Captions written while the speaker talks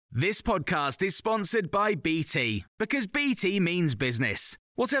This podcast is sponsored by BT, because BT means business.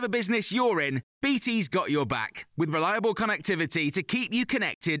 Whatever business you're in, BT's got your back, with reliable connectivity to keep you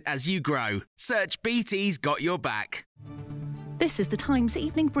connected as you grow. Search BT's got your back. This is the Times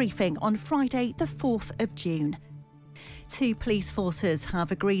evening briefing on Friday, the 4th of June. 2 police forces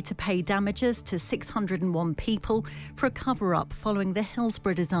have agreed to pay damages to 601 people for a cover-up following the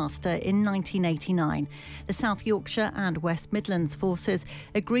Hillsborough disaster in 1989. The South Yorkshire and West Midlands forces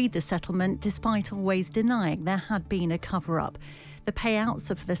agreed the settlement despite always denying there had been a cover-up. The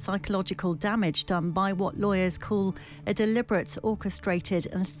payouts are for the psychological damage done by what lawyers call a deliberate, orchestrated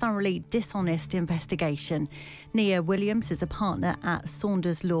and thoroughly dishonest investigation. Nia Williams is a partner at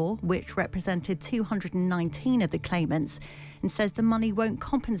Saunders Law, which represented 219 of the claimants, and says the money won't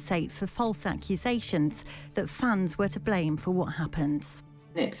compensate for false accusations that fans were to blame for what happens.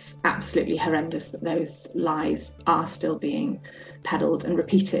 It's absolutely horrendous that those lies are still being peddled and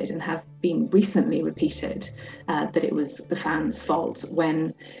repeated and have been recently repeated, that it was the fans' fault,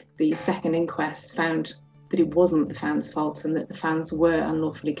 when the second inquest found that it wasn't the fans' fault and that the fans were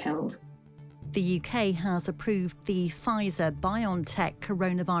unlawfully killed. The UK has approved the Pfizer-BioNTech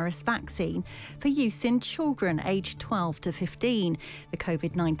coronavirus vaccine for use in children aged 12 to 15. The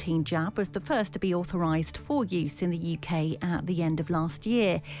COVID-19 jab was the first to be authorised for use in the UK at the end of last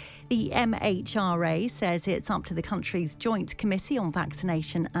year. The MHRA says it's up to the country's Joint Committee on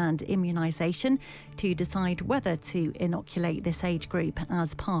Vaccination and Immunisation to decide whether to inoculate this age group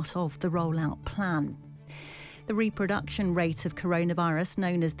as part of the rollout plan. The reproduction rate of coronavirus,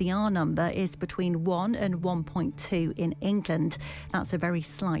 known as the R number, is between 1 and 1.2 in England. That's a very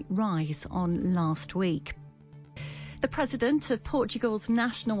slight rise on last week. The president of Portugal's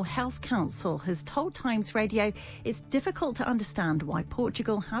National Health Council has told Times Radio it's difficult to understand why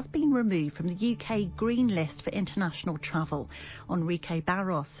Portugal has been removed from the UK green list for international travel. Enrique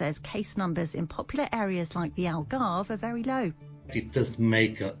Barros says case numbers in popular areas like the Algarve are very low. It doesn't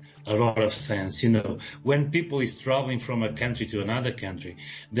make a lot of sense. When people is traveling from a country to another country,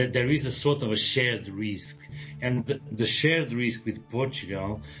 that there is a sort of a shared risk. And the shared risk with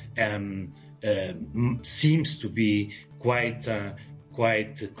Portugal seems to be quite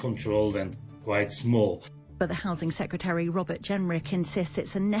controlled and quite small. But the Housing Secretary Robert Jenrick insists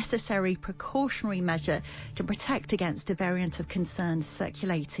it's a necessary precautionary measure to protect against a variant of concern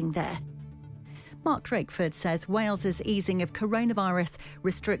circulating there. Mark Drakeford says Wales's easing of coronavirus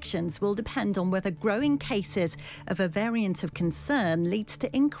restrictions will depend on whether growing cases of a variant of concern leads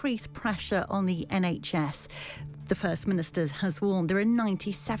to increased pressure on the NHS. The First Minister has warned there are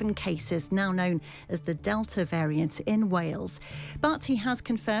 97 cases now known as the Delta variant in Wales. But he has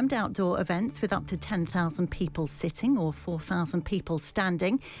confirmed outdoor events with up to 10,000 people sitting or 4,000 people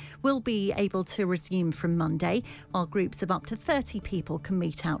standing will be able to resume from Monday, while groups of up to 30 people can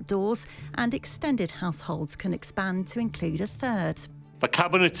meet outdoors and extended households can expand to include a third. The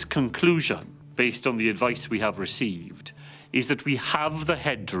Cabinet's conclusion, based on the advice we have received, is that we have the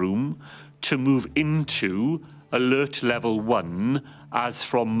headroom to move into Alert Level 1 as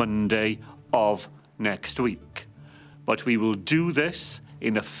from Monday of next week. But we will do this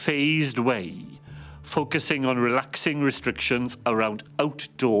in a phased way, focusing on relaxing restrictions around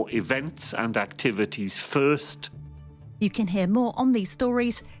outdoor events and activities first. You can hear more on these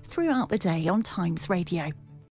stories throughout the day on Times Radio.